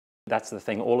that's the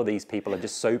thing. All of these people are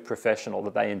just so professional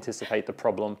that they anticipate the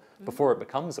problem before it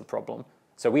becomes a problem.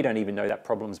 So we don't even know that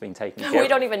problem's been taken care of. We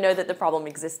don't even know that the problem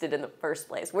existed in the first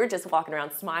place. We're just walking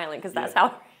around smiling because that's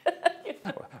how...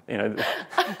 You know,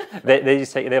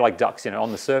 they're like ducks, you know,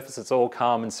 on the surface it's all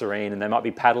calm and serene and they might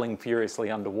be paddling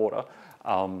furiously underwater.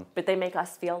 But they make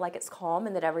us feel like it's calm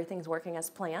and that everything's working as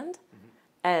planned.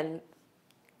 And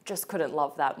just couldn't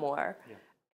love that more. Yeah.